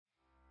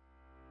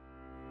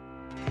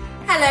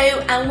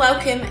Hello and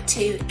welcome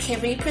to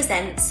Kiri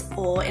Presents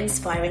or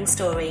Inspiring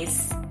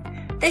Stories.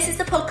 This is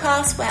the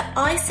podcast where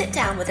I sit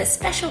down with a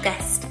special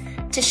guest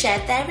to share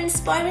their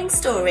inspiring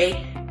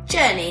story,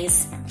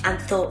 journeys and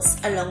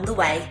thoughts along the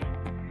way.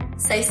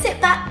 So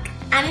sit back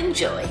and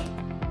enjoy.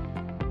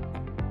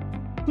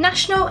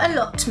 National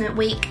Allotment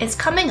Week is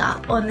coming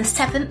up on the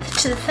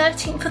 7th to the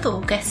 13th of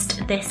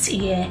August this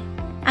year.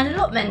 An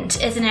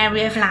allotment is an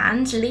area of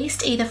land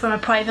leased either from a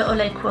private or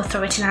local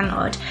authority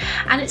landlord,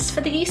 and it's for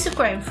the use of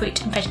growing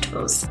fruit and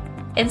vegetables.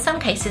 In some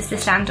cases,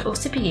 this land will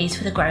also be used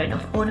for the growing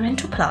of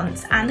ornamental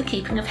plants and the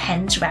keeping of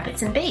hens,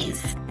 rabbits and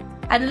bees.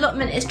 An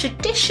allotment is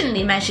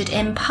traditionally measured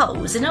in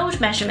poles, an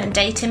old measurement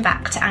dating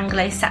back to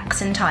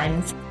Anglo-Saxon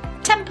times.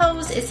 10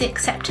 poles is the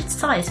accepted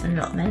size of an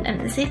allotment and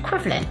is the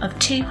equivalent of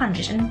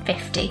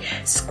 250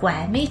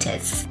 square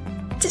metres.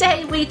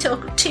 Today we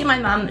talk to my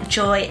mum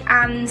Joy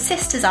and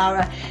sister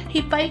Zahra,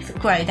 who both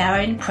grow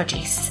their own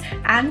produce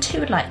and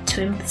who would like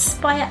to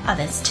inspire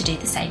others to do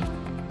the same.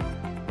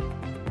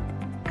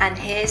 And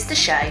here's the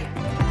show.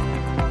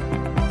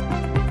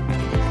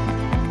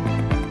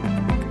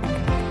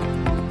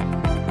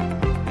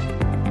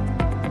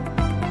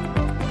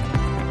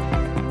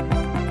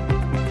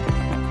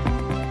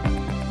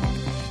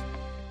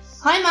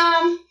 Hi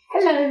Mum.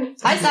 Hello.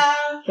 Hi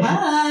Zahra.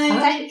 Hi.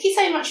 Thank you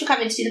so much for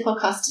coming to do the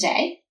podcast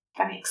today.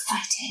 Very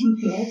exciting.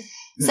 Yes.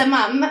 So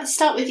Mum,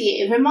 start with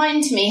you.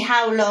 Remind me,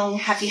 how long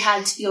have you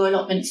had your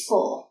allotment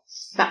for?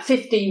 About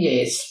 15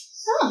 years.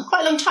 Oh,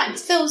 quite a long time. It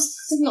feels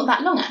not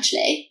that long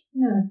actually.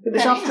 No, it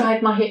was after I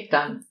had my hip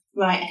done.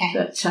 Right, okay.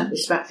 But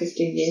it's about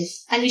 15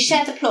 years. And you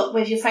share the plot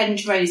with your friend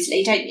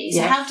Rosalie, don't you? So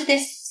Yes. how did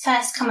this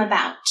first come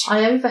about?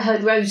 I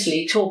overheard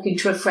Rosalie talking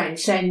to a friend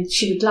saying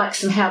she would like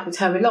some help with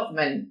her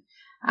allotment.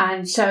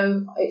 And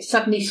so it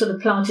suddenly sort of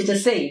planted a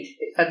seed.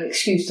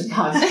 Excuse the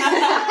pun.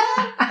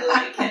 I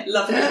like it.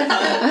 Love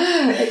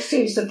it.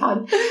 Excuse the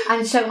pun.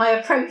 And so I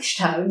approached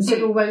her and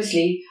said, "Oh,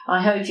 Rosalie,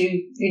 I heard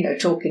you,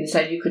 talking and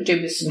saying you could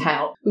do with some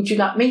help. Would you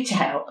like me to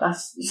help?"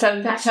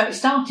 So that's how it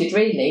started,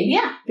 really.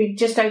 Yeah.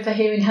 Just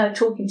overhearing her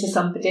talking to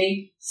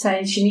somebody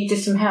saying she needed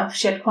some help.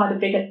 She had quite a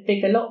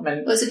big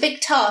allotment. It was a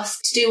big task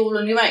to do all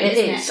on your own, It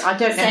isn't is. it? I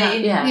don't know how.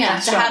 Yeah,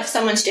 that's to right. have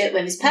someone to do it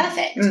with is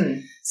perfect.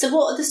 Mm. So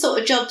what are the sort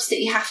of jobs that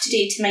you have to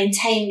do to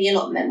maintain the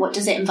allotment? What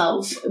does it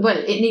involve? Well,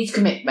 it needs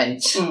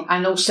commitment,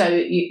 and also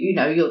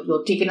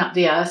you're digging up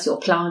the earth, you're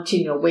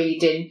planting, you're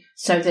weeding.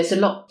 So there's a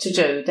lot to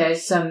do.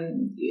 There's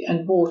and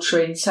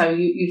watering. So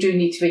you do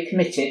need to be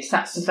committed.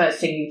 That's the first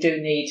thing you do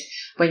need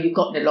when you've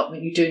got an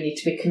allotment. You do need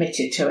to be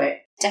committed to it.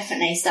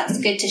 Definitely. So that's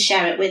good to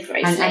share it with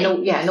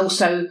Rosalie. And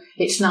also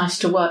it's nice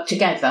to work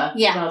together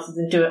rather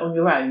than do it on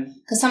your own.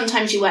 Because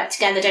sometimes you work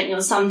together, don't you,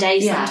 on some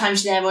days,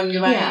 sometimes you're there on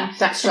your own. Yeah,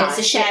 that's but right. It's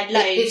a shared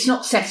load. It's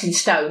not set in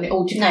stone. It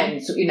all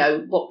depends,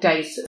 what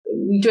days.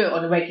 We do it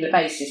on a regular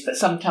basis, but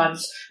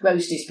sometimes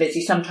Rosalie's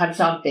busy, sometimes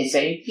I'm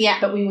busy. Yeah.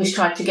 But we always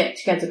try to get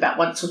together about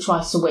once or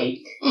twice a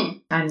week.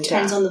 And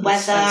depends on the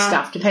weather. And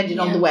stuff, depending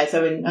on the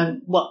weather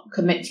and what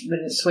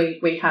commitments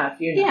we have,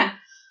 Yeah.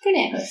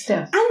 Brilliant. But still.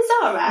 And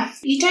Zahra,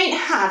 you don't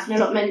have an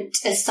allotment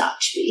as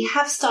such, but you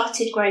have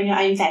started growing your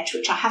own veg,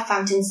 which I have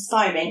found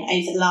inspiring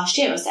over the last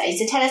year or so.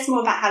 So tell us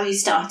more about how you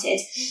started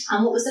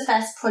and what was the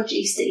first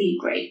produce that you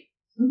grew?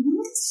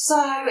 Mm-hmm.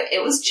 So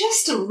it was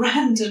just a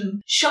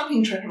random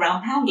shopping trip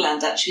around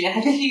Poundland, actually. I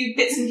had a few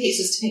bits and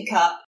pieces to pick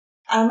up.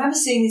 I remember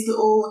seeing these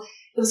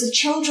it was a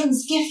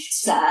children's gift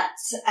set,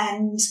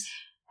 and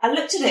I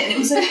looked at it and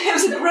it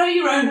was a grow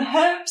your own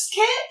herbs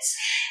kit.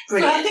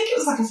 Brilliant. So I think it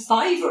was like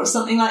a £5 or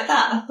something like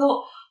that. And I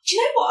thought, do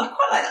you know what? I'd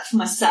quite like that for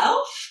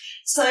myself.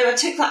 So I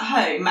took that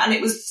home, and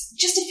it was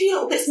just a few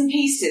little bits and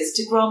pieces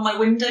to grow on my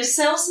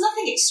windowsill, so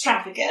nothing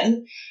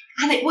extravagant.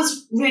 And it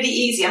was really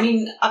easy. I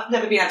mean, I've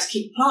never been able to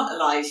keep a plant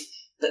alive,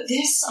 but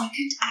this I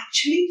could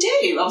actually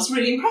do. I was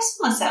really impressed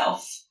with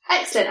myself.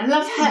 Excellent. I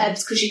love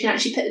herbs because you can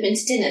actually put them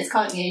into dinners,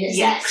 can't you? And it's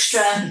an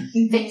extra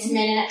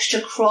vitamin, an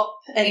extra crop.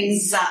 And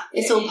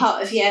exactly. It's all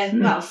part of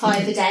your,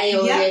 5 a day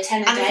or your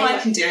 10 a day. And if I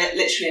can do it,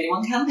 literally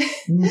anyone can.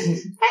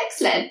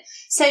 Excellent.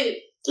 So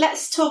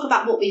let's talk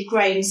about what we've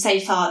grown so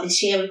far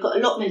this year. We've got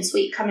Allotments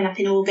Week coming up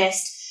in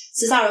August.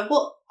 So Zahra,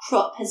 what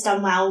crop has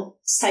done well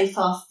so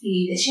far for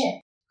you this year?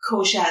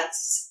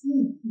 Courgettes.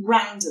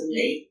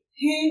 Randomly.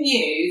 Who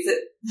knew that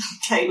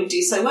they would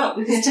do so well?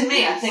 Because to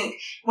me, I think,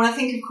 when I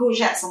think of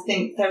courgettes, I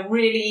think they're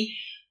really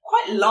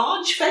quite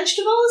large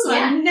vegetables. And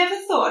I never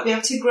thought I'd be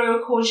able to grow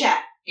a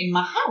courgette in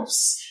my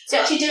house. So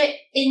actually do it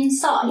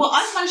inside? Well,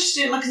 I've managed to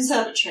do it in my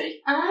conservatory.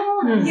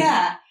 Ah.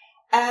 Yeah.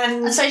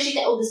 I suppose you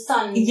get all the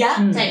sun, don't you?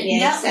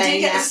 Yeah, So, I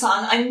do get the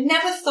sun. I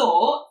never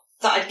thought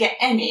that I'd get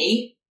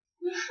any.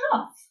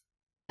 Have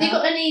you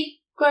got any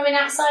growing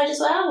outside as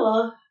well?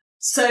 Or?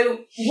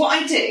 So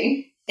what I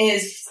do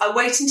is I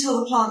wait until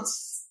the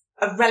plants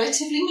are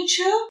relatively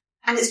mature,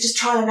 and it's just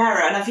trial and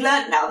error. And I've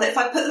learnt now that if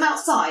I put them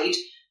outside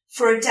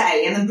for a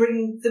day and then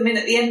bring them in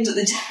at the end of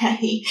the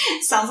day,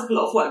 sounds like a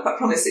lot of work, but I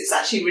promise it's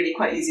actually really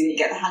quite easy when you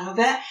get the hang of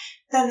it,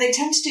 then they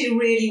tend to do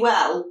really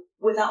well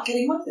without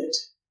getting withered.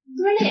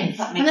 Brilliant.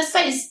 And I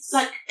suppose,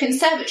 like,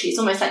 conservatory is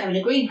almost like having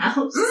a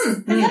greenhouse.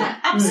 Yeah,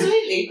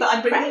 absolutely. But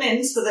I bring them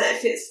in so that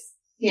if it's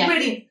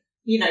really,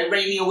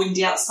 rainy or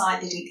windy outside,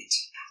 they don't get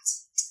too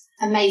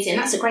bad. Amazing.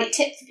 That's a great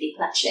tip for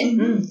people,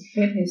 actually.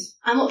 It is.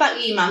 And what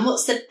about you, Mum?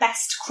 What's the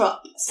best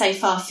crop so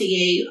far for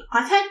you?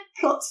 I've heard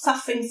plots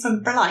suffering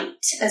from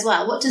blight as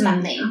well. What does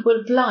that mean?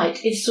 Well,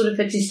 blight is sort of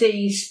a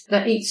disease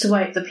that eats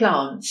away at the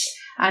plants.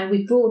 And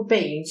with broad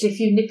beans, if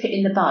you nip it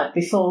in the bud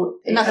before...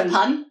 Another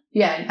pun?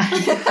 Yeah.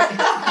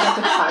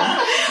 Another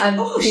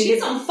pun.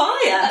 She's on fire.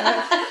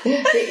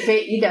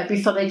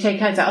 Before they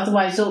take over.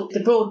 Otherwise, all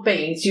the broad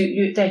beans,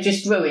 they're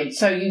just ruined.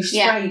 So you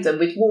spray them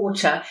with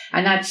water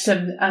and add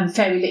some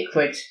fairy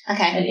liquid.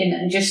 Okay.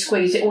 And just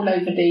squeeze it all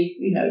over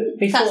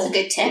before... That's a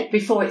good tip.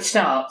 Before it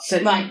starts.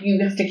 And right. You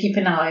have to keep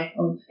an eye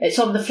on... It's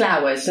on the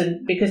flowers,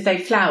 and because they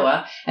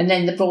flower, and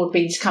then the broad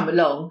beans come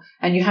along,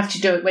 and you have to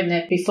do it when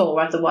they're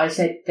before, otherwise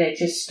they're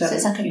just... So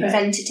it's like a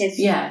preventative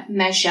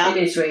measure. It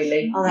is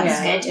really. Oh,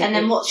 that's good. And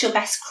then what's your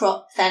best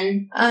crop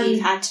then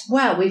you've had?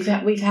 Well, we've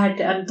had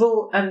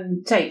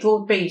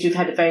broad beans. We've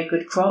had a very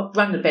good crop.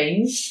 Runner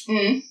beans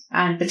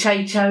and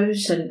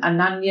potatoes and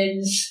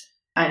onions,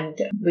 and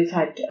we've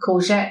had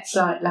courgettes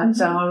like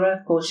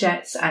Zahra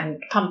courgettes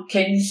and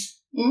pumpkins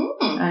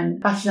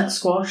and butternut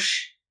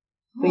squash.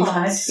 We've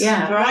had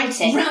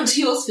variety. Round to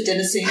yours for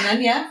dinner soon,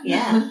 then, yeah.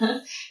 Yeah.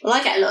 Well,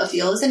 I get a lot of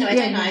yours anyway,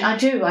 don't I? I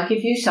do. I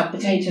give you some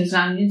potatoes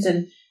and onions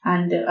and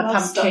a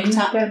pumpkin.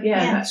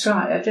 Yeah, that's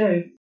right. I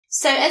do.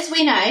 So, as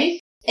we know,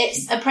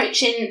 it's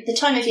approaching the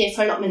time of year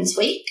for Allotments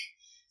Week.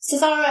 So,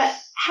 Zahra,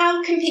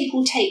 how can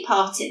people take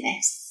part in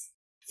this?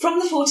 From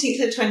the 14th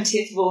to the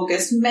 20th of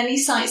August, many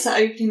sites are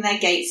opening their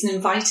gates and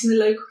inviting the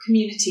local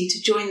community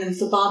to join them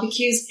for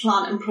barbecues,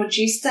 plant and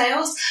produce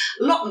sales,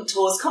 allotment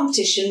tours,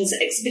 competitions,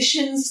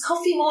 exhibitions,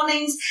 coffee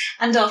mornings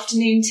and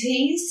afternoon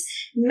teas.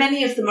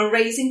 Many of them are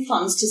raising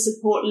funds to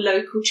support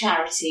local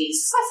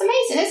charities. That's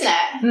amazing, isn't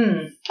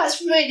it?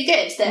 That's really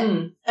good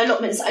that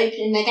allotments are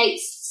opening their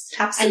gates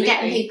and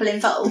getting people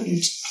involved.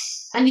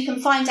 And you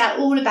can find out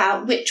all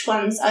about which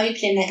ones are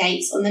opening their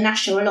gates on the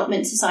National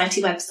Allotment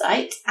Society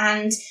website.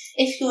 And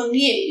if you're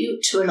new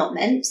to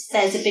allotments,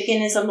 there's a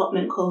beginner's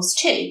allotment course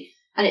too.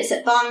 And it's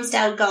at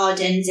Barnsdale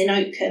Gardens in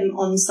Oakham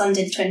on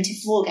Sunday the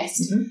 20th of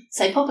August.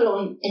 So pop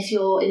along if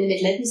you're in the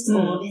Midlands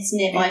or if it's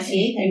nearby for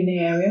you. In the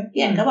area.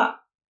 Yeah, go up.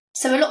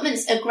 So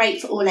allotments are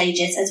great for all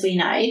ages, as we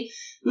know.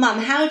 Mum,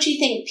 how do you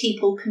think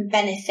people can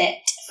benefit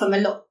from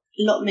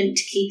allotment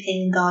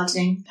keeping and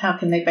gardening? How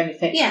can they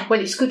benefit? Yeah.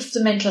 Well, it's good for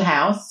the mental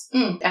health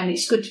and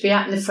it's good to be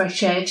out in the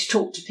fresh air, to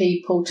talk to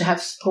people, to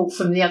have support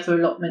from the other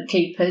allotment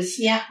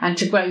keepers and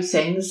to grow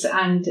things.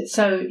 And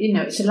so,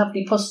 it's a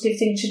lovely positive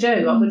thing to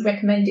do. I would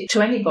recommend it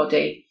to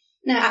anybody.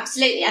 No,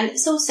 absolutely. And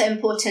it's also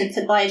important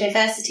for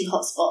biodiversity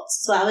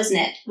hotspots as well, isn't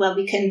it? Where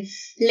we can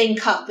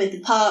link up with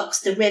the parks,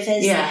 the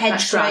rivers, the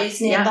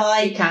hedgerows nearby.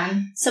 Yeah, you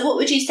can. So what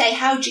would you say,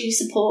 how do you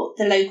support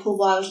the local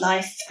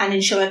wildlife and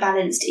ensure a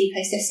balanced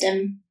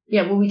ecosystem?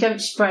 Yeah, well, we don't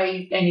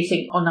spray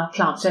anything on our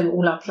plants. So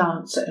all our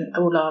plants and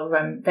all our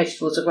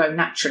vegetables are grown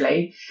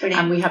naturally.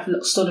 Brilliant. And we have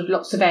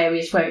lots of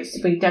areas where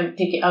we don't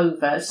dig it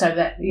over, so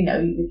that,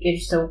 it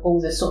gives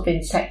all the sort of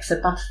insects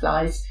and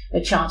butterflies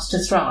a chance to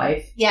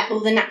thrive. Yeah,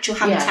 all the natural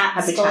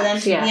habitats for them.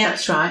 Yeah,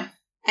 that's right.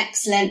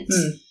 Excellent.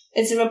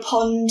 Is there a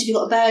pond? Have you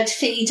got a bird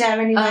feeder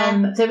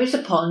anywhere? There is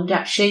a pond,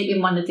 actually,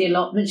 in one of the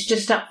allotments,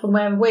 just up from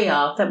where we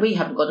are. That we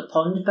haven't got a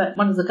pond, but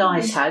one of the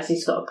guys has.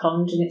 He's got a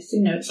pond, and it's,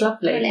 it's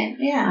lovely. Brilliant,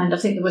 yeah. And I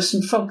think there were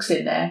some frogs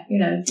in there,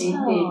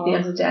 the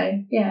other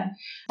day. Yeah.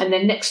 And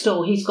then next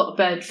door, he's got a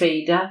bird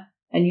feeder,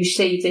 and you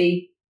see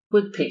the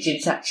wood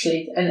pigeons,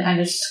 actually, and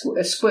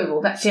a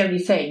squirrel. That's the only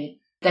thing.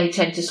 They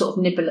tend to sort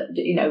of nibble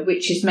at,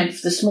 which is meant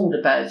for the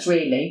smaller birds,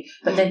 really.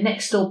 But then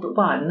next door but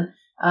one,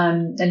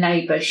 a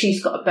neighbour,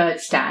 she's got a bird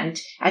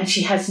stand and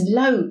she has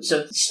loads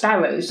of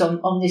sparrows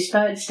on this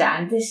bird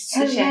stand. There's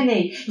so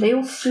many. They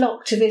all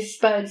flock to this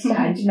bird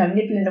stand,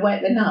 nibbling away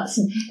at the nuts.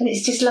 And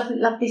it's just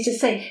lovely to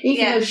see.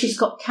 Even though she's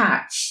got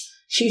cats,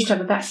 she used to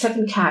have about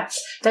 7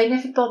 cats. They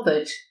never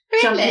bothered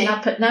jumping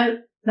up at... No,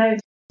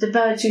 the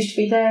birds used to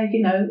be there,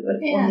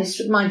 on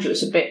this... Mind you, it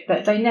was a bit,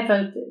 but they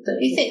never...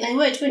 You think they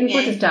would, wouldn't you?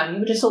 You would have done. You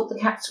would have thought the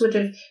cats would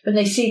have... When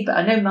they see... But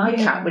I know my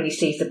cat, when he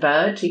sees a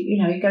bird, he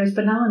goes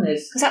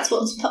bananas. Because that's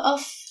what's put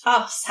off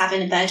us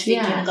having a bird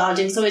feeder in the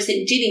garden. So I always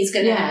think, Ginny's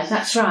going to... Yeah,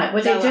 that's right.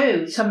 Well, they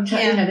do.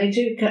 Sometimes, they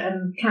do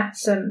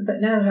cats,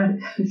 but no.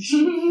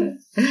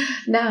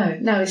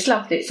 No, it's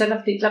lovely. It's a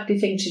lovely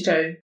thing to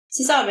do.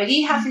 So Zahra,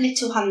 you have a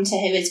little Hunter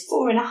who is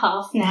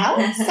 4.5 now.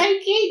 So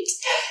cute.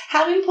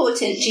 How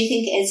important do you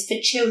think it is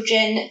for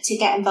children to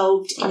get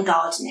involved in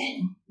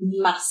gardening?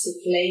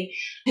 Massively.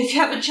 If you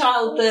have a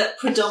child that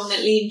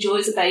predominantly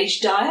enjoys a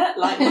beige diet,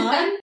 like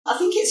mine, I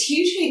think it's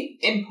hugely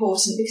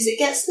important because it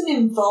gets them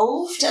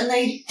involved and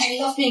they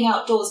love being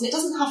outdoors, and it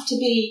doesn't have to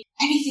be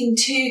anything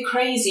too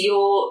crazy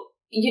or,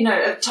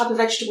 a type of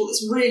vegetable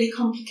that's really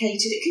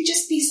complicated. It can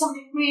just be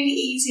something really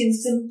easy and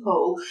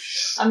simple.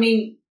 I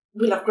mean,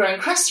 we love growing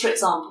cress, for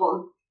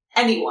example.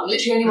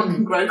 Literally anyone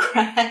can grow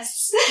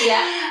cress.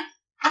 Yeah.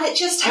 And it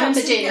just I helps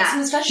remember doing get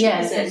that. some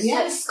vegetables in.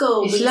 At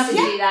school, It's we used lovely.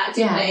 to do that,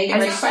 didn't we? And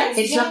With cress.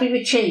 it's lovely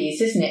with cheese,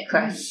 isn't it,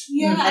 cress?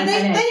 Yeah, and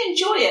they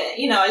enjoy it.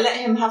 You know, I let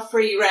him have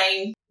free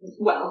reign.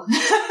 Well,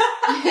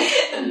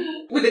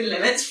 within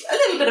limits, a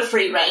little bit of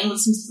free reign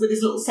with his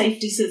little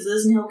safety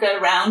scissors, and he'll go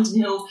around and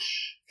he'll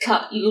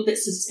cut little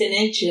bits of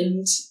spinach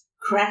and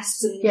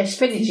cress and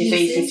spinach is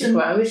easy to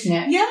grow, isn't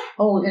it? Yeah.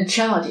 Oh, and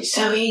chard, it's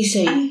so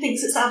easy. And he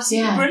thinks it's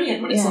absolutely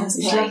brilliant when it's on his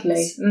plate.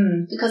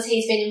 Lovely. Because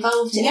he's been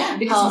involved in it. Yeah,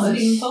 because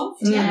he's been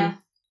involved. Yeah.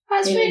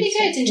 That's really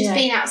good, and just Yeah.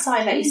 being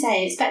outside, like you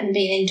say, it's better than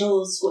being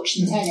indoors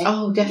watching telly.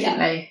 Oh,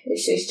 definitely.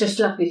 It's just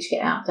lovely to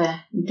get out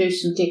there and do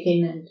some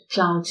digging and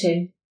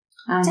planting.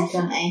 And,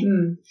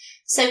 Definitely.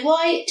 So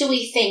why do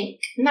we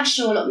think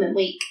National Allotment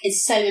Week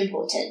is so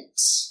important?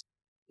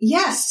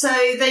 Yes, so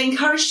they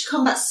encourage to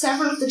combat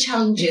several of the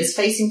challenges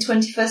facing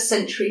 21st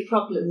century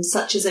problems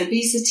such as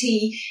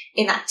obesity,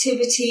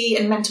 inactivity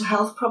and mental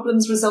health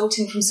problems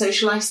resulting from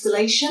social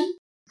isolation.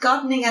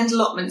 Gardening and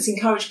allotments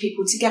encourage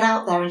people to get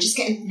out there and just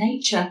get into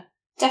nature.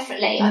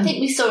 Definitely. I think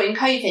we saw in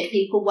COVID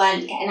people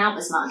weren't getting out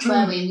as much,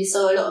 were we? And we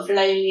saw a lot of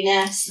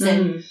loneliness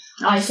and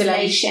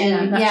isolation.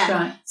 Yeah, that's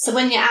right. So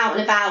when you're out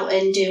and about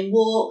and doing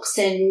walks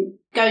and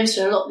going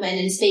to an allotment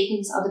and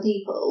speaking to other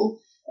people,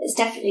 it's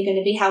definitely going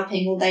to be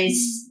helping all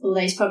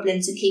those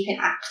problems and keeping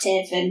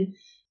active and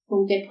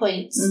all good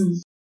points.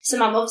 So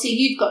Mum, obviously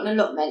you've got an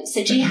allotment.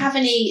 So do you have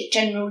any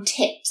general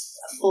tips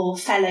for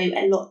fellow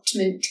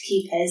allotment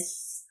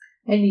keepers?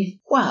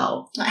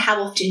 Like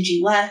how often do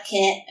you work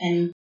it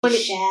and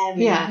share?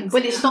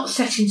 It's not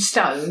set in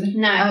stone.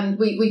 No.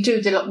 We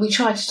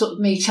try to sort of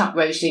meet up,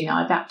 Rosalie and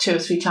I, about 2 or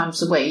 3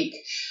 times a week,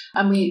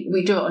 and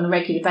we do it on a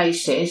regular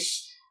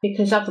basis,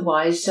 because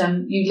otherwise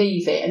you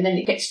leave it and then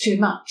it gets too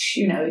much.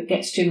 You know, it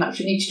gets too much.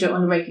 You need to do it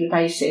on a regular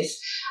basis,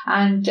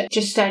 and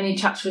just staying in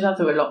touch with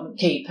other allotment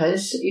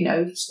keepers. You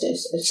know,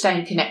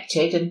 staying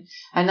connected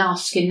and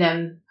asking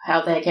them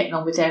how they're getting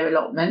on with their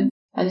allotment.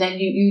 And then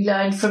you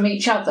learn from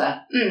each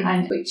other,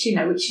 and which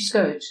is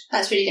good.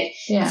 That's really good.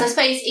 Yeah. So I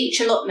suppose each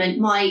allotment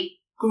might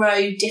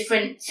grow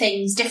different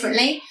things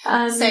differently.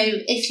 So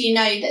if you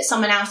know that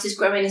someone else is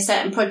growing a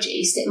certain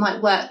produce, it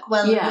might work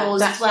well with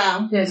yours as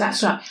well. Yeah,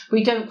 that's right.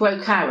 We don't grow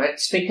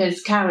carrots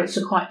because carrots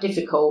are quite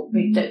difficult.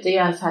 The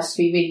earth has to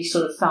be really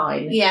sort of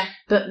fine. Yeah.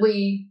 But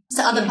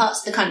So other parts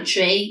of the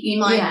country, you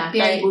might be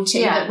able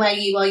to, but where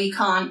you are, you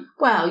can't.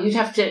 Well,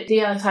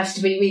 the earth has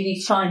to be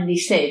really finely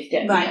sieved.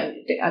 Right.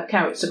 You know,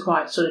 carrots are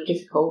quite sort of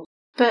difficult.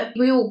 But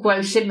we all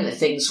grow similar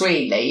things,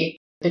 really.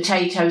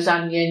 Potatoes,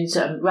 onions,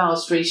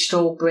 raspberries,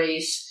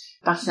 strawberries,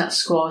 butternut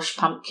squash,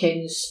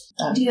 pumpkins,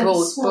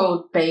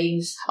 broad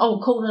beans. Oh,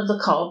 corn on the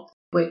cob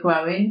we're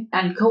growing.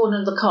 And corn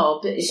on the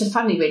cob, it's a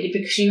funny really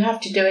because you have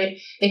to do it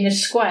in a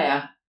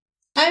square.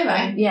 Oh,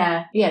 right.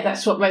 Yeah,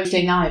 that's what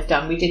Rosalie and I have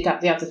done. We did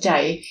that the other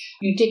day.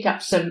 You dig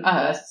up some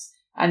earth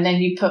and then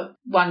you put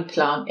one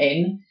plant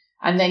in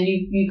and then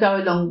you go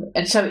along,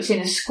 and so it's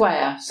in a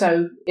square.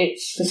 So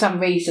it's, for some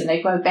reason,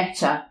 they grow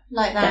better.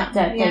 Like that,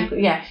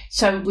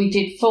 So we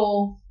did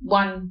four,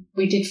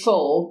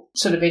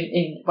 sort of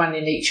in one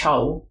in each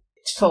hole.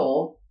 It's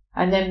 4.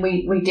 And then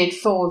we did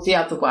 4 the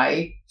other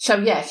way.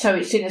 So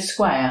it's in a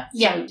square.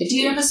 Yeah. So Do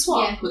you ever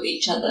swap with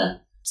each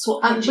other?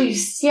 Swap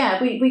produce?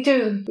 We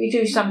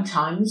do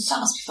sometimes. That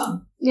must be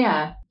fun.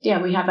 Yeah,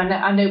 we have.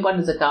 I know one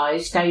of the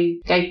guys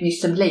gave me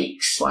some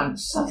leeks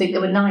once. I think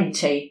there were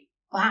 90.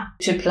 Wow.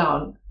 To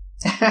plant.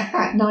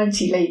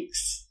 90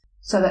 leeks.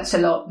 So that's a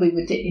lot. We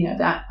would,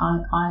 that.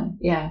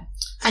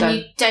 And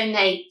you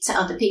donate to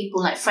other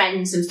people, like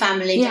friends and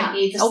family, don't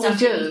you? The stuff we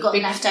do. That you've got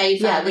left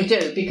over. Yeah, we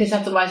do, because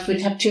otherwise we'd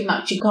have too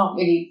much. You can't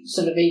really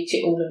sort of eat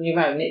it all on your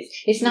own.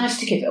 It's nice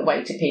to give it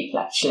away to people,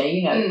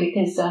 actually,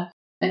 because...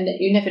 and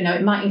you never know,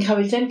 it might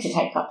encourage them to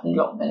take up an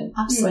allotment.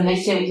 Absolutely. When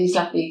they see all these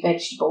lovely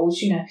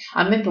vegetables,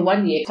 I remember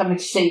one year coming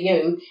to see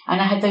you and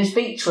I had those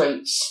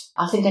beetroots.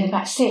 I think I had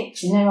about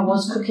 6, and there I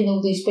was cooking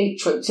all these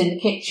beetroots in the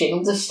kitchen,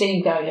 all the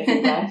steam going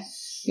everywhere,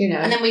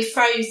 And then we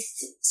froze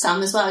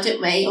some as well,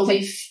 didn't we? Or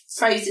we've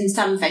frozen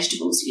some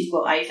vegetables that we've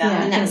brought over,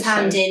 and that's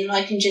handy, and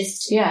I can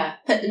just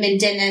put them in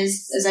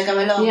dinners as I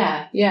go along.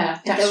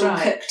 Yeah, that's they're all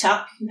right. cooked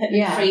up, you can put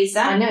them in the freezer.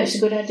 I know, it's a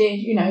good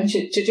idea,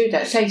 to do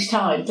that. It saves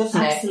time,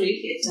 doesn't it? Absolutely,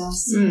 it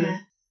does. Yeah.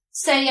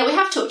 So, we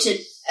have talked a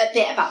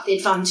bit about the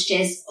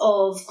advantages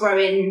of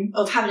having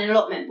an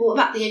allotment, but what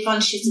about the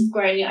advantages of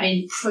growing your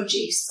own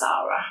produce,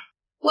 Zahra?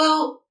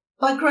 Well,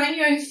 by growing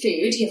your own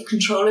food, you have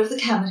control over the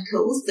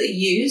chemicals that are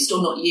used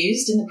or not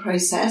used in the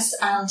process,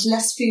 and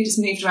less food is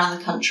moved around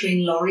the country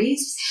in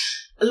lorries.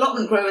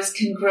 Allotment growers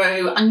can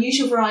grow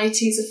unusual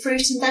varieties of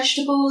fruit and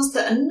vegetables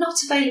that are not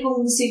available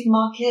in the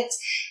supermarket,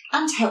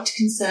 and help to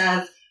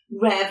conserve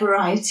rare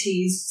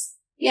varieties.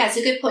 Yeah, it's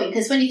a good point,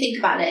 because when you think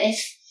about it,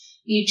 if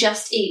you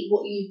just eat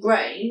what you've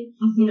grown,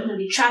 you're not going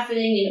to be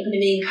travelling, you're not going to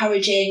be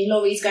encouraging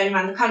lorries going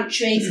around the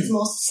country, so it's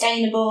more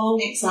sustainable.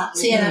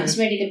 Exactly. So that's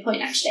a really good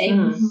point,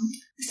 actually.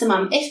 So,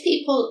 Mum, if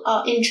people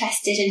are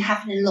interested in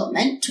having an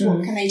allotment,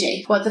 what can they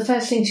do? Well, the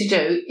first thing to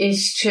do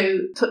is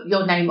to put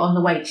your name on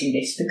the waiting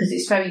list, because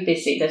it's very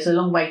busy. There's a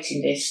long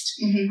waiting list,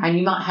 and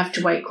you might have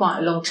to wait quite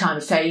a long time,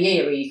 say a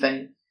year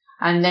even.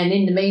 And then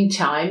in the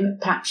meantime,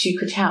 perhaps you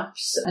could help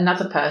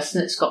another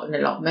person that's got an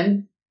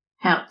allotment,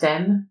 help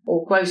them,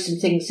 or grow some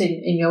things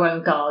in your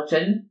own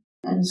garden,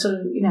 and sort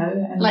of,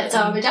 like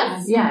Zahra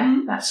does.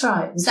 That's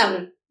right.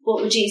 So,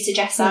 what would you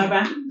suggest,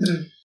 Zahra?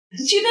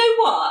 Do you know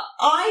what?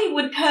 I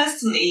would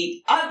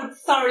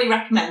thoroughly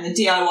recommend the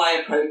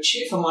DIY approach,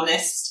 if I'm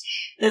honest.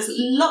 There's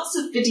lots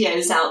of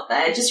videos out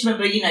there. Just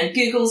remember,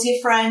 Google's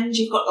your friend.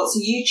 You've got lots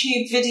of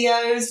YouTube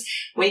videos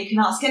where you can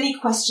ask any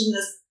question.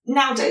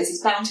 Nowadays,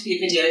 there's bound to be a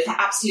video for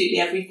absolutely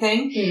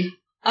everything.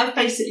 I've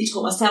basically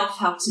taught myself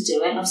how to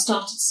do it, and I've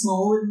started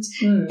small,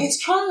 and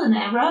it's trial and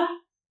error,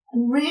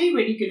 and really,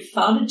 really good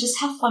fun, and just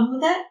have fun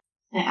with it.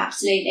 No,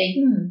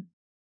 absolutely.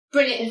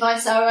 Brilliant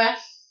advice, Zahra.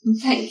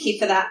 Thank you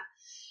for that.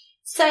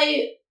 So,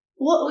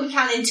 what are we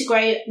planning to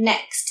grow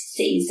next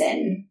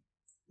season?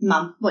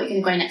 Mum, what are you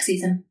going to grow next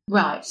season?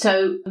 Right,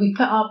 so we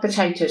put our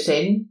potatoes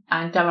in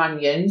and our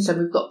onions, and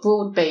we've got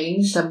broad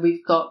beans, and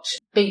we've got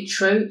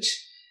beetroot,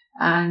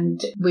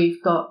 and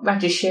we've got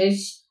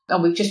radishes,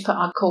 and we've just put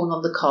our corn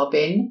on the cob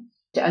in,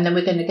 and then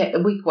we're going to get the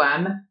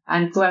wigwam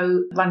and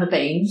grow runner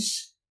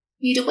beans.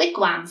 You do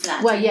wigwam for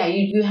that? Well, yeah,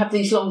 you have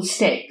these long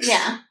sticks.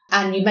 Yeah.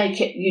 And you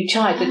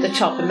tie it at the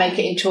top and make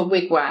it into a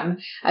wigwam,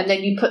 and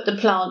then you put the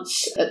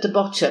plants at the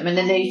bottom, and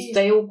then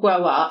they all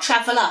grow up.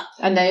 Travel up.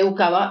 And they all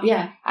go up,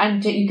 yeah.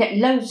 And you get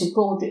loads of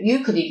broad.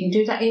 You could even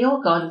do that in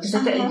your garden,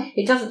 because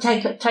it doesn't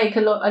take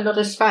a lot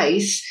of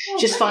space.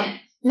 Just fine.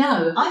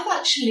 No. I've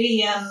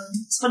actually,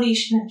 it's funny you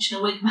should mention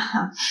a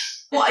wigwam.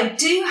 What I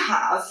do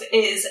have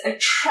is a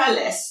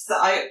trellis that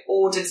I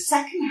ordered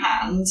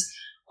secondhand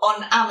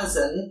on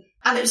Amazon.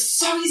 And it was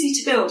so easy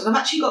to build. And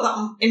I've actually got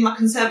that in my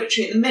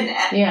conservatory at the minute.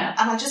 Yeah.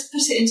 And I just put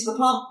it into the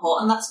plant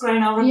pot, and that's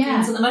growing our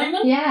pumpkins at the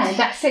moment. Yeah,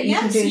 that's it. You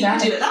can do that. You can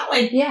do it that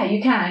way. Yeah,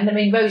 you can. I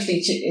mean,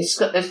 Rosalie,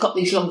 they've got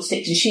these long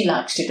sticks, and she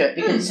likes to do it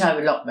because it's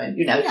her allotment,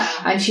 Yeah.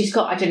 And she's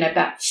got, I don't know,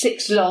 about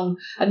 6 long,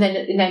 and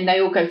then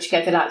they all go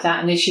together like that,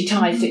 and then she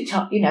ties it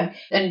up,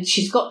 and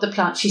she's got the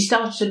plants. She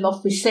started them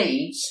off with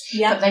seeds,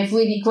 but they've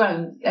really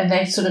grown, and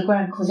they've sort of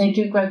grown, because they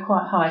do grow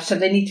quite high, so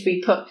they need to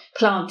be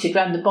planted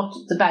around the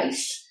bottom, the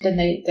base. Then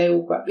they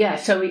all grow. Yeah,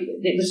 so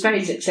it was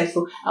very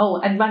successful. Oh,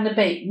 and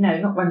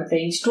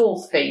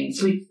dwarf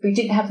beans. We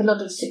didn't have a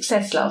lot of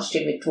success last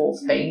year with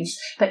dwarf beans,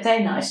 but they're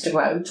nice to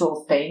grow,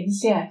 dwarf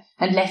beans, yeah.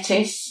 And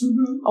lettuce,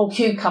 or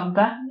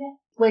cucumber,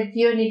 where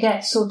you only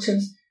get sort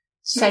of,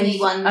 say, mini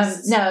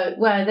ones. No,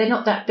 well, they're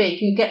not that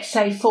big. You get,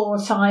 say, 4 or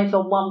 5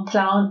 on one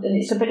plant, and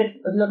it's a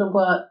lot of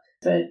work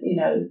for,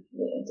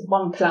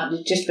 one plant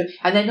is just,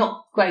 and they're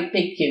not great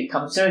big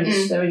cucumbers,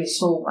 they're only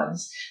small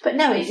ones. But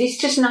no, it's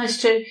just nice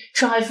to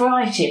try a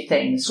variety of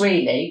things,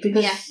 really,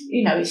 because,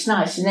 it's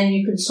nice, and then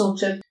you can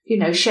sort of,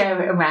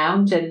 share it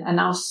around, and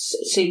I'll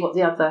see what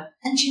the other...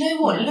 And you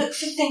know what? Look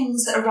for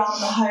things around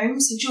the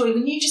home. So, Joy,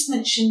 when you just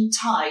mentioned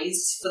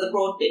ties for the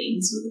broad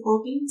beans, and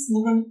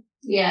the runner...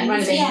 Yeah,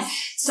 runner beans. Yeah.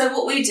 So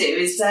what we do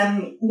is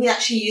we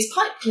actually use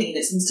pipe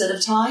cleaners instead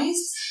of ties.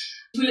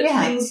 We look for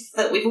things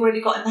that we've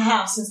already got in the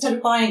house instead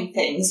of buying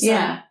things.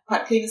 So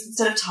pipe cleaners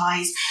instead of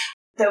ties.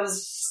 There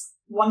was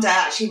one day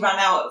I actually ran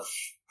out of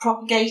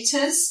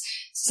propagators.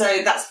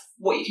 So that's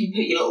what you can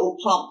put your little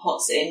plant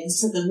pots in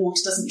so the water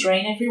doesn't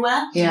drain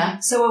everywhere. Yeah.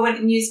 So I went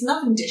and used an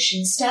oven dish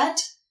instead.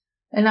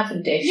 An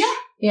oven dish? Yeah.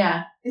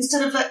 Yeah.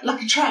 Instead of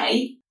like a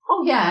tray.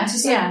 Oh, yeah. To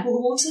soak up all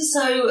the water.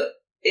 So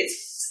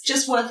it's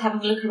just worth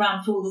having a look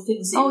around for all the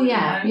things that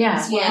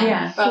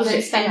rather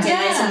than spending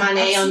loads of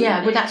money on...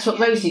 Yeah, well, that's what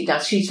Rosie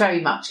does. She's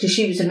very much, because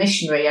she was a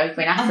missionary over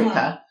in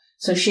Africa,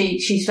 so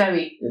she's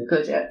very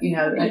good at, at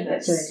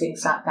doing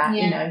things like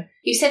that,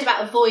 You said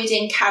about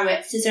avoiding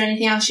carrots. Is there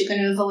anything else you're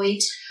going to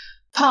avoid?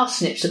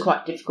 Parsnips are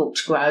quite difficult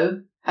to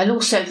grow, and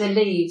also the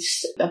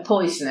leaves are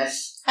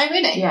poisonous. Oh,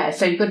 really? Yeah,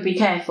 so you've got to be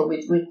careful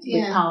with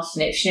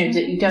parsnips,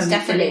 that you don't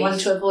definitely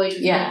want to avoid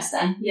with leaves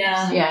then.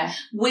 Yeah. Yeah.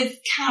 With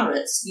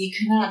carrots, you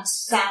can add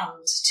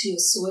sand to your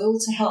soil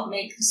to help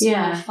make the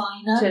soil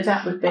finer. So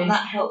that would be... And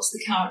that helps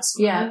the carrots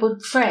grow. Yeah,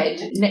 but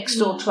Fred, next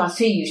door to us,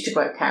 he used to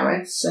grow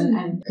carrots,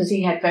 and because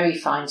he had very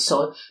fine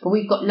soil. But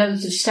we've got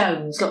lots of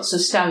stones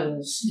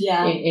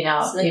in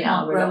our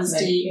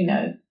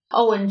allotment,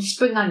 Oh, and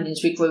spring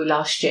onions we grew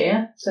last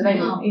year, so they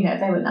were,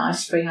 they were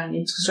nice spring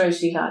onions, because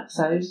Rosie likes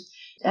those.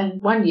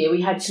 And one year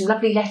we had some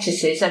lovely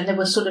lettuces, and there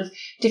were sort of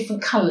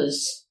different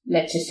colours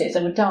lettuces.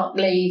 There were dark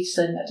leaves,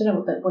 and I don't know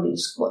what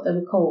they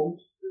were called.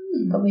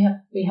 But we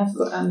have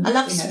got. I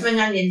love spring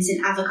onions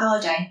in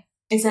avocado.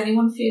 Is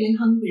anyone feeling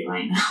hungry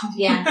right now?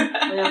 Yeah,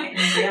 we are getting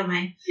hungry, aren't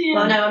we? Yeah.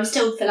 Well, no, I'm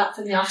still full up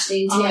from the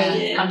afternoon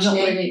tea. I'm not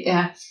really.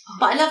 Yeah.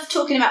 But I love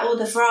talking about all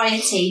the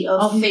variety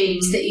of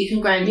foods that you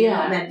can grow in the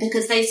allotment,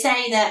 because they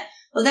say that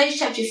they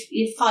should have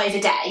your 5 a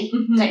day,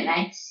 don't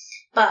they?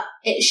 But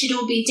it should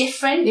all be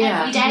different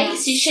every day.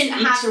 So you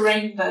shouldn't have a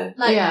rainbow.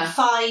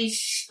 5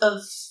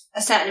 of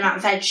a certain amount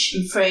of veg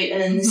and fruit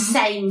and then the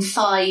same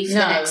 5 the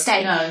next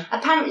day. No.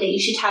 Apparently you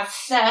should have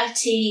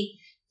 30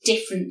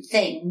 different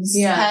things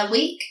per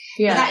week.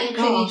 Yeah. But that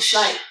includes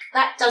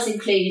that does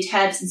include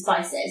herbs and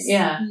spices.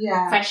 Yeah.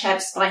 Fresh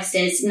herbs,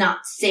 spices,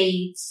 nuts,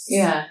 seeds.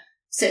 Yeah.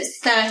 So it's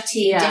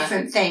 30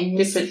 different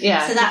things. So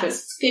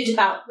that's good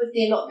about with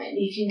the allotment.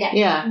 You can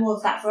get more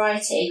of that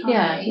variety,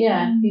 can't you?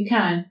 Yeah, you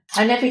can.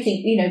 And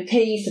everything,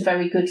 peas are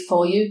very good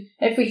for you.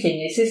 Everything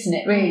is, isn't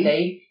it,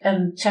 really?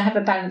 To have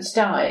a balanced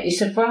diet,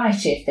 it's a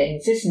variety of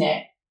things, isn't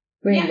it?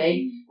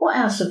 Really. Yeah. What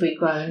else have we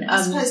grown?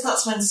 I suppose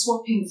that's when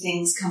swapping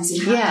things comes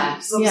in handy.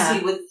 Because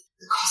obviously with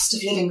the cost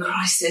of living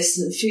crisis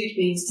and food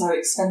being so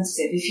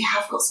expensive, if you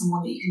have got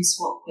someone that you can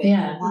swap with,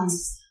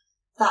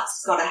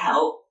 that's got to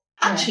help.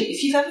 Actually,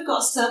 if you've ever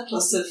got a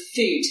surplus of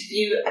food, have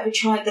you ever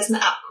tried, there's an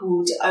app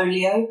called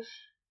Olio,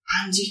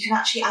 and you can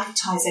actually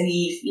advertise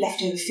any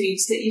leftover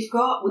foods that you've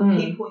got with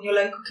people in your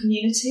local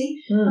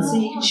community. So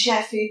you can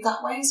share food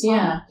that way as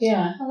well.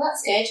 Yeah. Oh,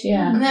 that's good.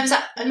 Yeah. And there was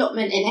that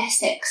allotment in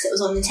Essex that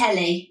was on the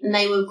telly, and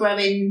they were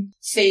growing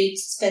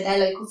foods for their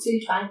local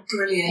food bank.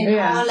 Brilliant. In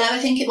Harlow, I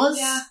think it was.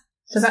 Yeah.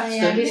 So that's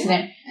good, isn't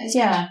it?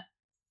 Yeah.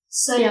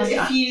 So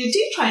if you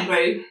do try and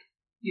grow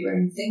your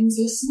own things,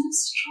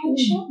 listeners, try and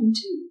share them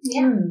too.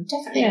 Yeah,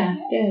 definitely. Yeah,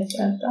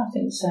 I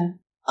think so.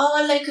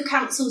 Are local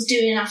councils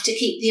doing enough to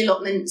keep the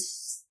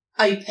allotments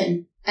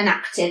open and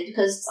active?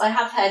 Because I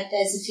have heard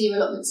there's a few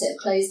allotments that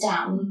have closed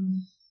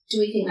down. Do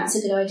we think that's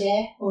a good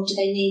idea, or do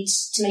they need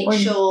to make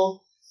sure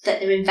that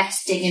they're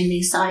investing in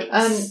these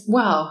sites?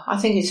 Well, I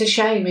think it's a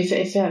shame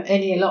if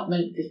any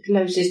allotment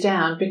closes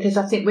down, because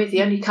I think we're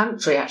the only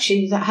country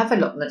actually that have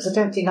allotments. I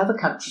don't think other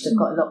countries have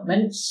got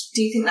allotments.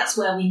 Do you think that's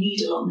where we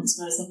need allotments,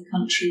 whereas other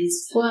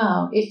countries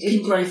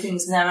can grow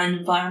things in their own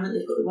environment,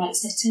 they've got the right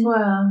setting?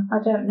 Well,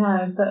 I don't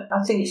know, but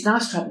I think it's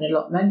nice to have an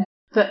allotment.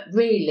 But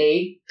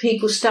really,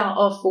 people start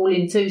off all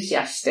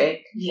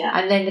enthusiastic,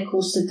 and then, of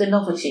course, the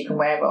novelty can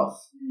wear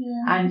off.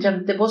 Yeah.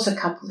 And there was a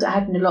couple that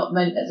had an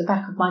allotment at the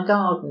back of my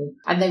garden,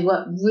 and they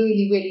worked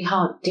really, really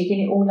hard,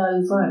 digging it all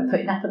over and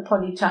putting up a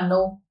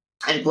polytunnel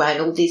and growing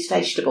all these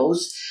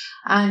vegetables.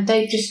 And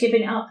they've just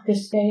given it up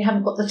because they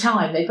haven't got the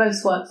time. They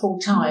both work full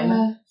time.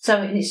 Yeah.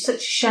 And it's such a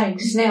shame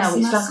because now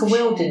it's like a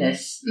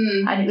wilderness.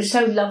 And it was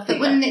so lovely. But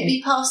wouldn't it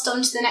be passed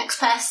on to the next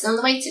person on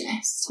the waiting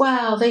list?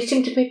 Well, they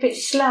seem to be a bit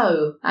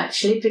slow,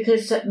 actually,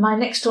 because my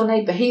next door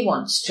neighbour, he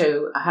wants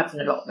to have an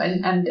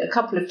allotment, and a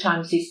couple of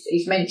times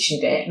he's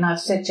mentioned it, and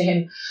I've said to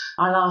him,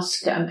 I'll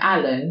ask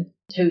Alan,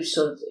 who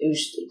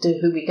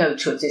we go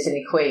to if there's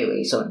any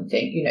queries or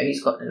anything.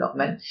 He's got an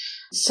allotment.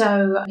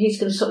 So he's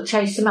going to sort of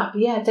chase them up.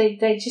 But yeah,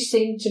 they just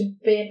seem to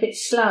be a bit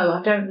slow.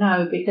 I don't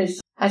know, because,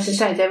 as I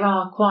say, there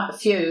are quite a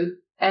few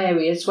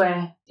areas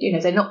where,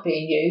 they're not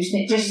being used,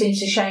 and it just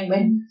seems a shame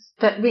when...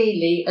 But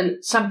really,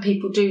 some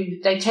people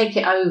they take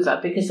it over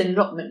because an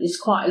allotment is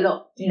quite a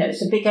lot,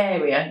 it's a big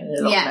area, an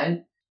allotment.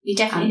 Yeah. You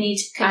definitely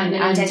need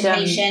commitment and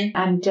dedication.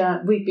 And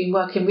we've been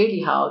working really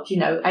hard,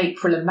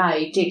 April and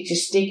May,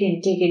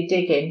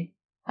 digging,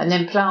 and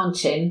then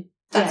planting.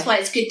 That's why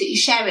it's good that you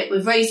share it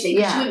with Rosalie,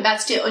 because you wouldn't be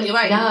able to do it on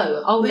your own.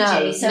 No, would no,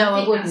 you? So no, I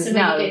think wouldn't. That's a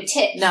really good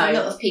tip for a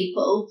lot of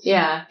people.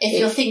 Yeah. If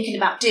you're thinking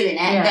about doing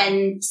it,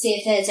 then see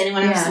if there's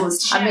anyone else who wants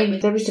to share it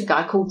with. There is a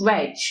guy called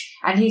Reg,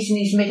 and he's in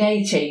his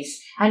mid-80s,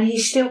 and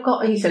he's still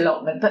got his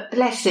allotment, but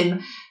bless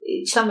him,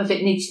 some of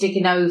it needs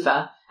digging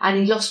over. And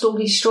he lost all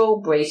his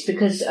strawberries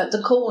because at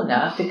the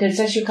corner, because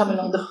as you come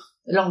along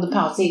the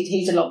path,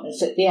 his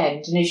allotment's at the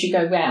end, and as you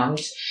go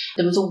round,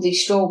 there was all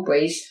these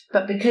strawberries,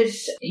 but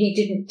because he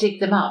didn't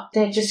dig them up,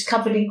 they're just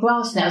covered in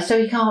grass now, so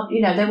he can't,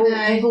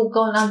 they've all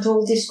gone under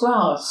all this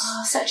grass.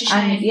 Oh, such a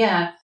shame.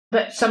 And,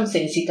 but some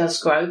things he does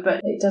grow,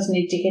 but it does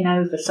need digging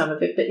over some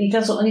of it, but he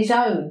does it on his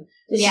own.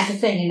 This is the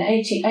thing, in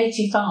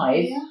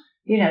 85...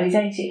 Yeah. He's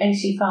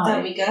 85.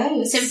 There we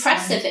go. It's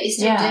impressive that he's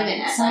still doing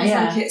it. Sounds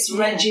like it's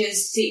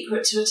Reg's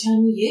secret to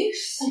eternal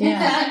youth. Yeah.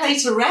 Fair play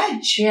to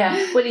Reg.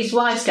 Yeah. Well, his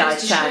wife died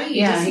sad.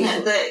 Doesn't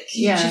it, that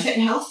keeps you fit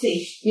and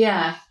healthy.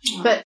 Yeah.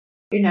 But,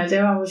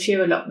 there are a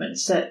few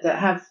allotments that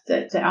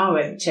are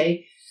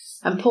empty.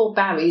 And poor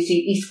Barry's,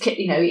 he's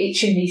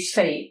itching his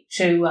feet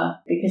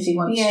because he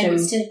wants to. He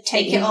wants to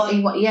take it on.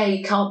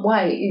 He can't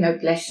wait,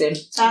 bless him.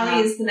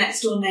 Barry is the next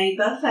door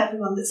neighbour for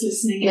everyone that's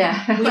listening.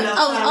 Yeah. We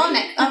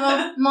love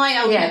Barry. My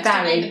old next door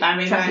Barry. neighbour,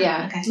 Barry. Right.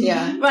 Yeah. Okay.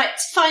 Yeah. Right,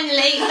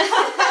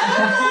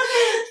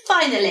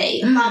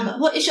 finally, Mum,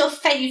 what is your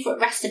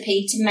favourite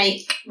recipe to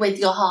make with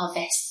your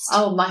harvest?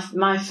 Oh,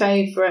 my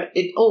favourite,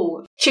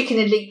 chicken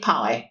and leek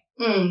pie.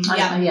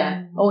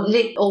 Yeah.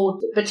 Or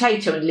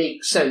potato and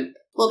leek soup.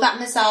 What about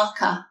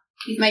mazzarca?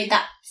 You've made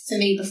that for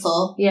me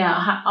before. Yeah,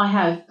 I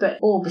have,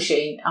 but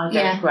aubergine I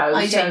don't grow.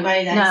 I don't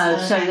grow those. No,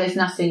 so there's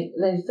nothing.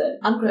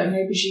 I'm growing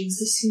aubergines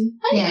this year.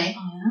 Oh, yeah. I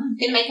am.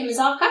 Going to make a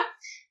mazzarca?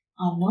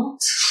 I'm not.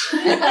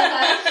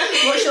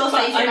 What's your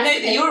favourite I know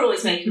recipe? that you're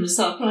always making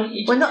mazzarca, aren't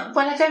you? Well,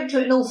 I don't do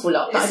it an awful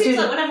lot. But it seems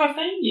like whenever I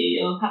phone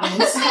you're having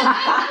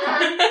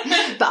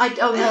mazzarca. But I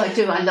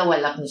do. I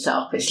love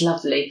mazzarca. It's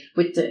lovely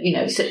with the,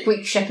 it's a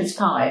Greek shepherd's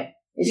pie.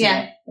 Isn't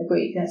it? A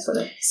Greek, that's what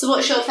it is. So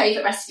what's your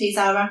favourite recipe,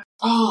 Zahra?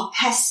 Oh,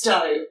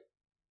 pesto.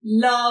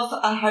 love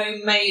a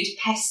homemade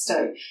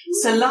pesto.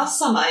 So last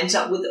summer I ended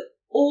up with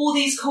all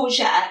these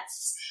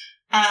courgettes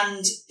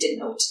and didn't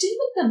know what to do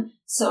with them.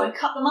 So I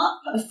cut them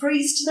up, I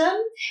freezed them,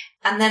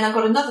 and then I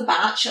got another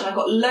batch and I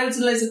got loads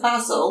and loads of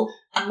basil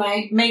and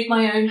I made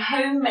my own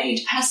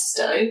homemade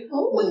pesto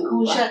with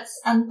courgettes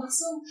and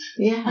basil.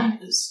 Yeah. And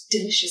it was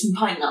delicious. And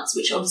pine nuts,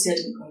 which obviously I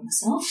didn't grow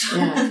myself.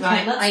 Yeah.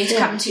 Right, I need to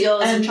come to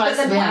yours and try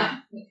some.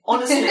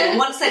 Honestly,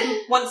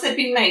 once they'd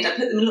been made, I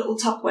put them in little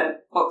Tupperware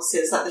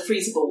boxes, like the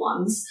freezable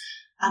ones,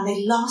 and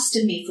they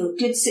lasted me for a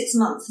good 6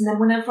 months. And then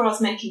whenever I was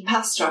making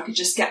pasta, I could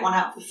just get one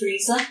out of the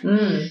freezer.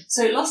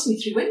 So it lasted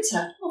me through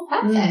winter. Oh,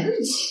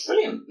 perfect.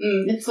 Brilliant.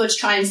 Look forward to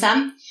trying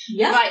some.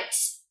 Yeah. Right.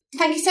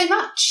 Thank you so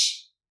much.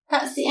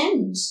 That's the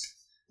end.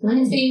 And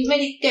it's been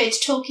really good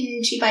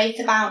talking to you both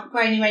about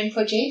growing your own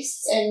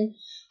produce, and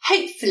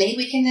hopefully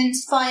we can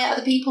inspire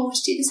other people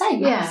to do the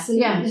same. Yeah.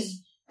 Absolutely. Yes.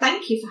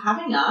 Thank you for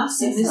having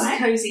us in this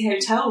cosy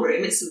hotel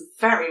room. It's a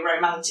very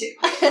romantic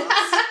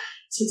podcast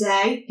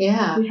today.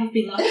 Yeah. We have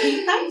been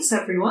lucky. Thanks,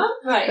 everyone.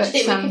 Right. But, Do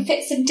you think we can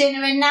fit some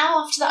dinner in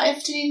now after that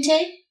afternoon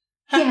tea?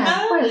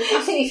 Yeah. Well,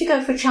 I think if you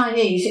go for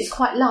Chinese, it's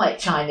quite light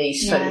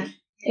Chinese food,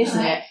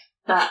 isn't it?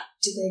 But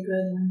do they grow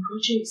their own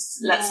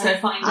produce? Let's go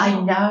find out.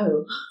 I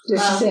know.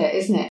 This is it,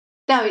 isn't it?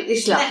 No,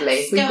 it's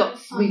lovely.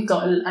 We've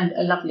got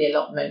a lovely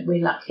allotment.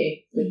 We're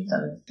lucky with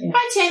them. Yeah.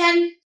 Right here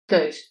then.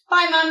 Good.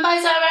 Bye, Mum.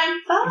 Bye, Zahra.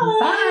 Bye.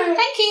 Bye.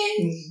 Thank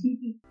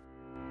you.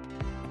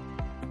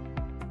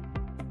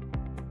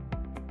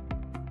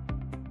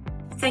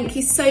 Thank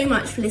you so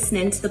much for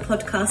listening to the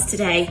podcast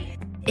today.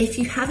 If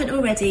you haven't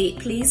already,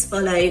 please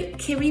follow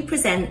Kiri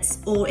Presents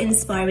or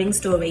Inspiring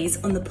Stories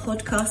on the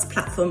podcast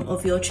platform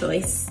of your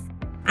choice.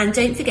 And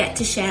don't forget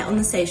to share on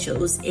the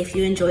socials if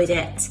you enjoyed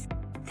it.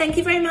 Thank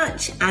you very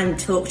much and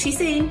talk to you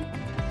soon.